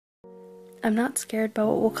I'm not scared about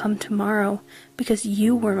what will come tomorrow because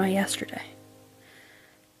you were my yesterday.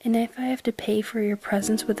 And if I have to pay for your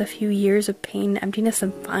presence with a few years of pain and emptiness,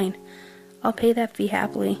 then fine. I'll pay that fee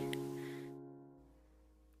happily.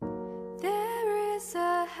 There is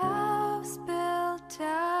a house built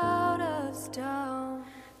out of stone,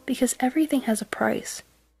 Because everything has a price.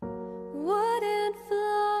 wooden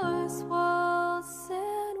floors, walls,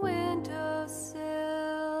 and windowsills.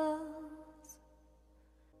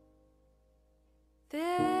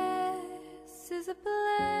 This is a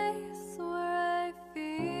place where I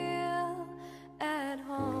feel at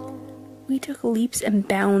home. We took leaps and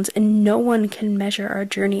bounds, and no one can measure our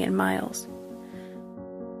journey in miles.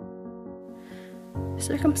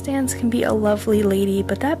 Circumstance can be a lovely lady,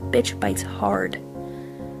 but that bitch bites hard.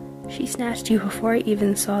 She snatched you before I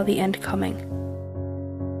even saw the end coming.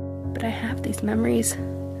 But I have these memories,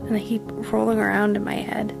 and they keep rolling around in my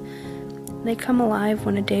head. And they come alive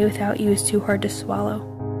when a day without you is too hard to swallow.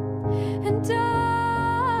 And I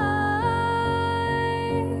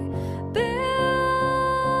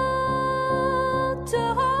built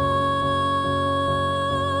a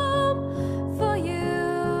home for you,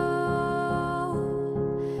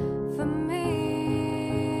 for me.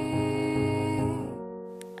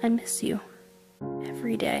 I miss you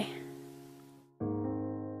every day.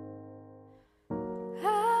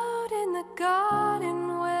 Out in the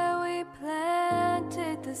garden where we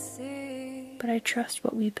planted the seed, But I trust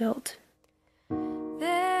what we built.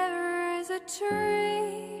 there is a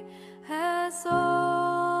tree as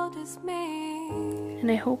old as me. And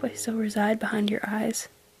I hope I still reside behind your eyes.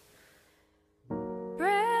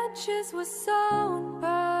 Branches were sown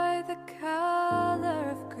by the color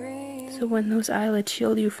of green. So when those eyelids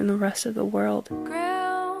shield you from the rest of the world,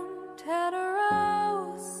 Ground had a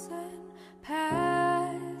rose and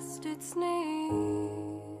past its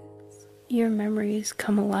knees. your memories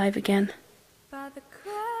come alive again. By the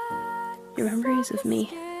cracks Your memories of me.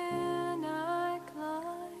 skin I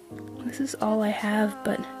climbed. This is all I have,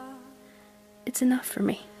 but it's enough for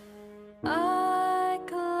me. I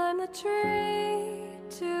climbed the tree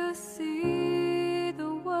to see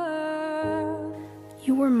the world.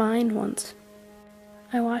 You were mine once.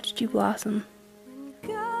 I watched you blossom.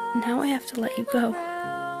 Now I have to let you go.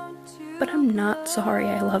 But I'm not sorry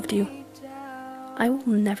I loved you. I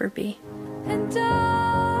will never be. And I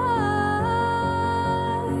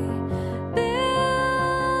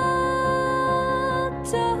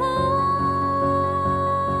built a home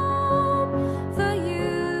for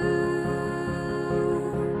you,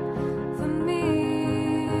 for me.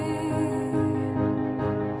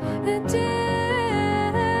 It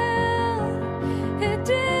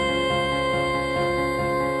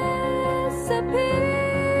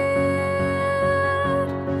disappeared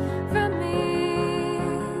from me,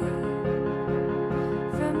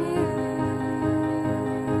 from you.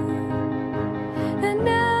 And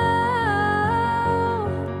now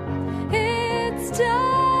it's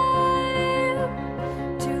time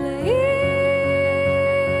to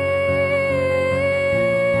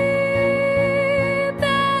leave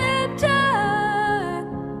and turn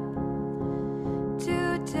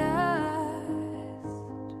to dust.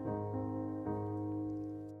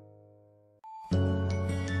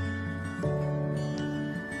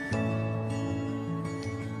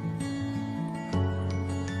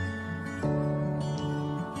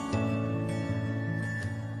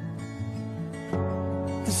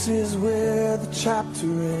 This is where the chapter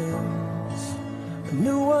ends. A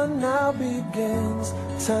new one now begins.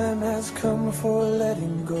 Time has come for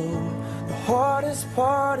letting go. The hardest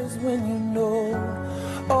part is when you know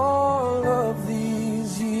all of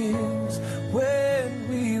these years when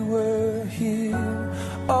we were here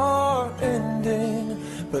are ending.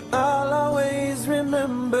 But I'll always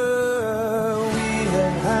remember we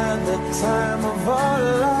have had the time of our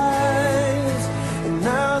lives. And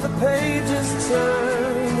now the pages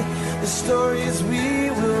turn, the stories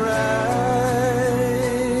we will write.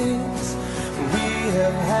 We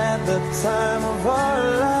have had the time of our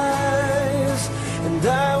lives, and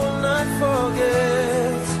I will not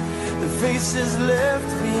forget the faces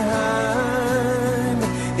left behind.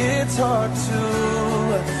 It's hard to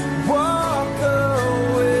walk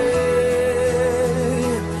away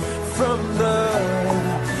from the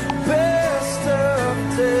best of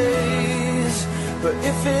days, but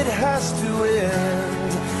if it has to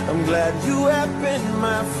end, I'm glad you have been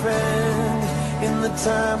my friend in the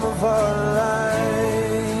time of our lives.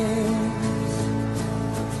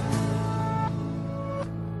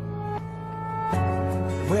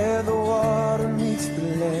 Where the water meets the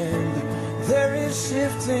land, there is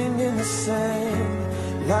shifting in the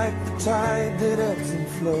sand, like the tide that ebbs and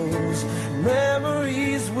flows.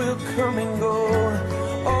 Memories will come and go.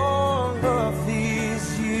 All of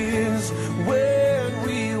these years when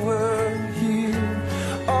we were here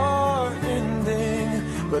are ending,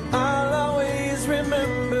 but I'll always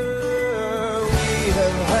remember we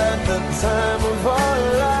have had the time of our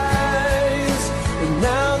lives, and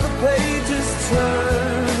now the pages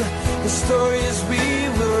turn, the stories we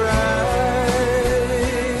will write.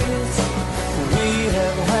 We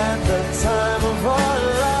have had the time of our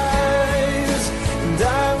lives, and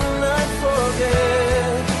I will not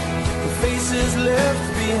forget the faces left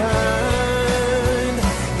behind.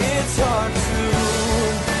 It's hard to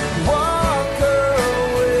walk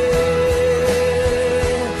away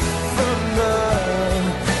from the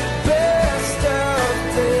best of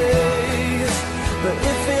days, but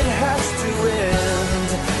if it has to end,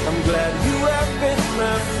 I'm glad you have been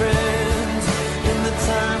my friend in the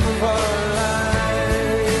time of our lives.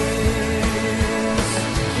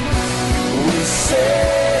 We say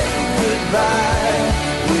goodbye,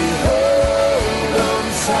 we hold on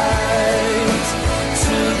tight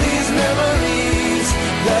to these memories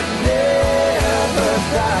that never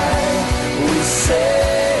die. We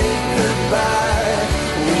say goodbye,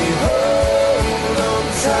 we hold on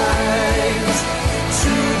tight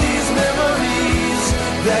to these memories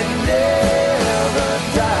that never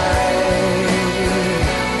die.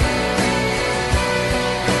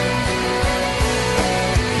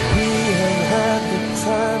 We have had the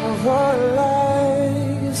time of our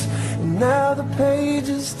lives, and now the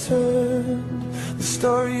pages turned, the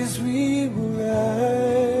stories we will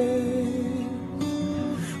write.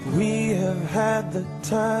 We have had the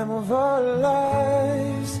time of our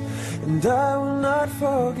lives, and I will not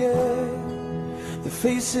forget the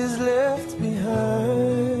faces left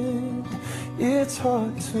behind. It's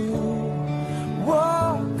hard to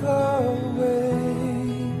walk away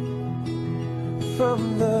from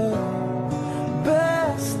the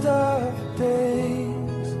best of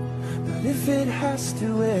days, but if it has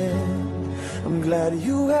to end, I'm glad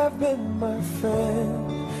you have been my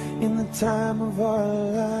friend in the time of our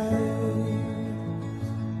lives.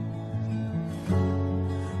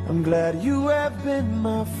 I'm glad you have been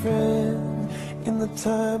my friend in the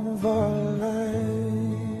time of our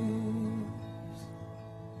lives.